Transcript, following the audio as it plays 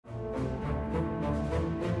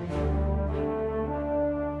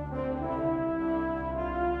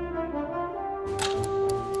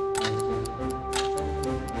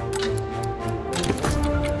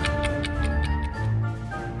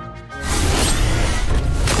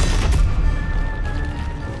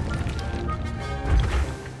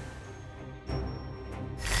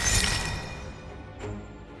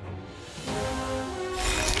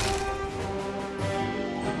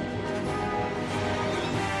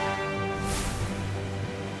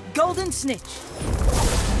Golden Snitch.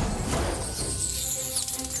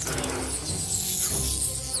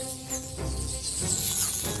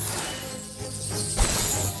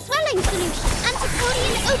 Swelling Solution.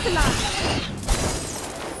 Antipodean Opaleye.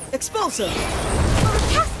 Expulsor.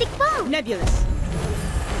 Fantastic Bomb. Nebulous.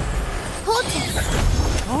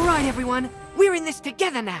 Portent. All right, everyone. We're in this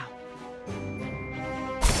together now.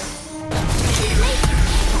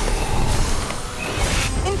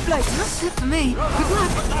 Inflate. Not slip for me. Good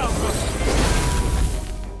luck.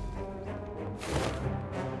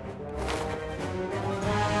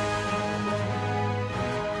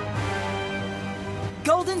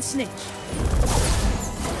 Golden Snitch.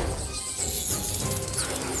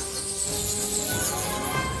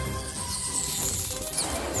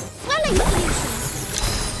 Swelling Solution.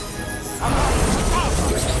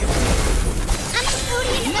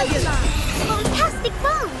 Antipodean Opaleye. Fantastic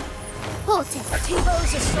Bomb. Portent.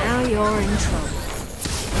 T-Bow's Assault. Now you're in trouble.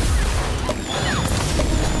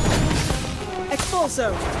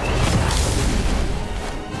 Expulsor.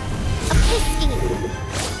 Pisky.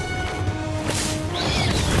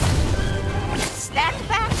 Stand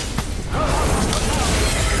back.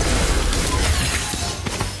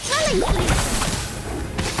 Swelling Solution.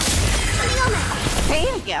 Here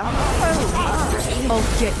you go. I'll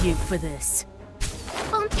get you for this.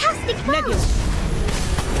 Fantastic Bomb. Nebulous.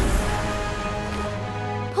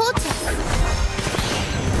 Portent.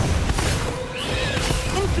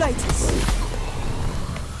 Inflatus.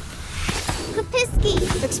 Kapisky.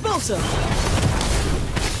 Expulsor.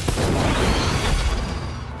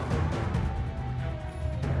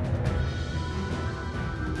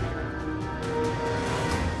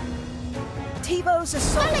 T-Bow's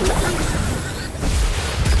Assault. Swelling Solution.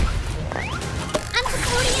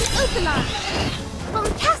 Antipodean Opaleye.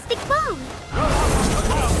 Fantastic Bomb.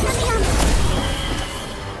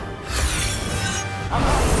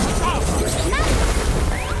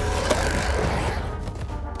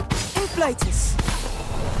 Inflatus.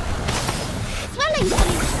 Swelling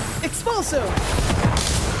Solution. Expulsor.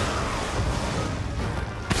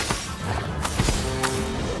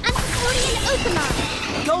 Antipodean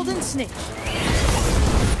Opaleye. Golden Snitch.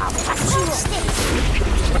 I'll catch you on this.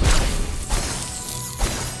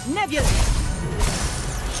 Nebulous.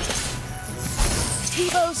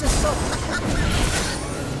 T-Bow's Assault.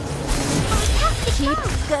 Fantastic Keep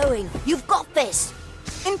Bomb. going. You've got this.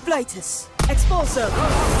 Inflatus. Expulsor.